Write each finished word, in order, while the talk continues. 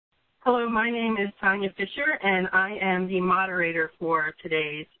Hello, my name is Tanya Fisher, and I am the moderator for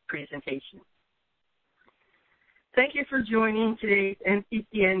today's presentation. Thank you for joining today's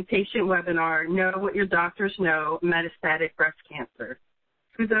NCCN patient webinar, Know What Your Doctors Know, Metastatic Breast Cancer.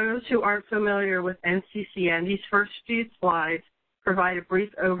 For those who aren't familiar with NCCN, these first few slides provide a brief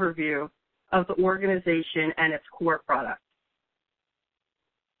overview of the organization and its core products.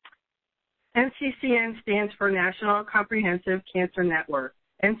 NCCN stands for National Comprehensive Cancer Network.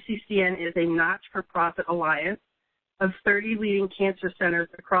 NCCN is a not-for-profit alliance of 30 leading cancer centers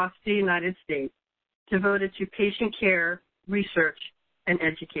across the United States devoted to patient care, research, and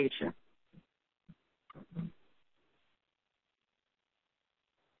education.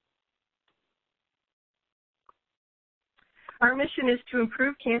 Our mission is to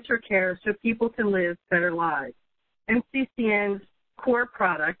improve cancer care so people can live better lives. NCCN's core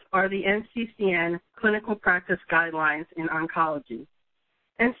products are the NCCN Clinical Practice Guidelines in Oncology.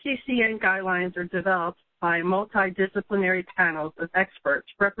 NCCN guidelines are developed by multidisciplinary panels of experts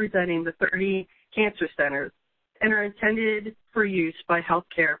representing the 30 cancer centers and are intended for use by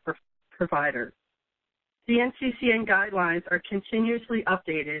healthcare providers. The NCCN guidelines are continuously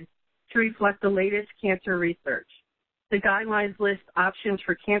updated to reflect the latest cancer research. The guidelines list options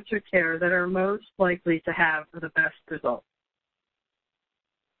for cancer care that are most likely to have the best results.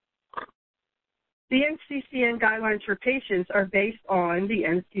 The NCCN guidelines for patients are based on the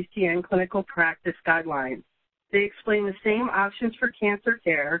NCCN Clinical Practice Guidelines. They explain the same options for cancer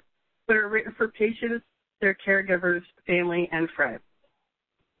care, but are written for patients, their caregivers, family, and friends.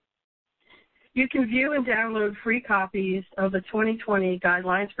 You can view and download free copies of the 2020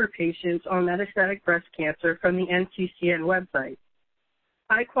 Guidelines for Patients on Metastatic Breast Cancer from the NCCN website.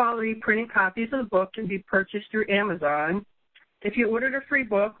 High-quality printed copies of the book can be purchased through Amazon. If you ordered a free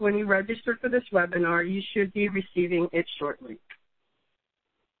book when you registered for this webinar, you should be receiving it shortly.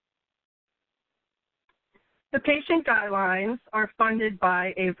 The patient guidelines are funded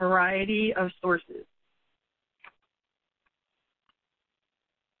by a variety of sources.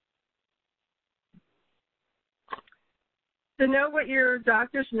 The Know What Your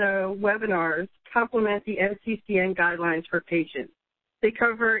Doctors Know webinars complement the NCCN guidelines for patients. They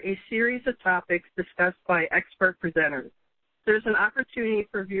cover a series of topics discussed by expert presenters. There's an opportunity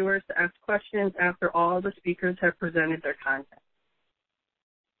for viewers to ask questions after all the speakers have presented their content.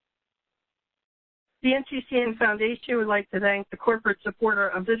 The NCCN Foundation would like to thank the corporate supporter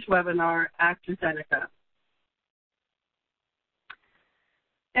of this webinar, AstraZeneca.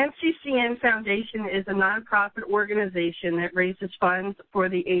 NCCN Foundation is a nonprofit organization that raises funds for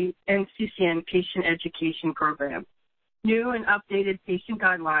the NCCN Patient Education Program. New and updated patient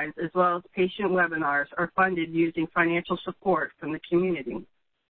guidelines as well as patient webinars are funded using financial support from the community.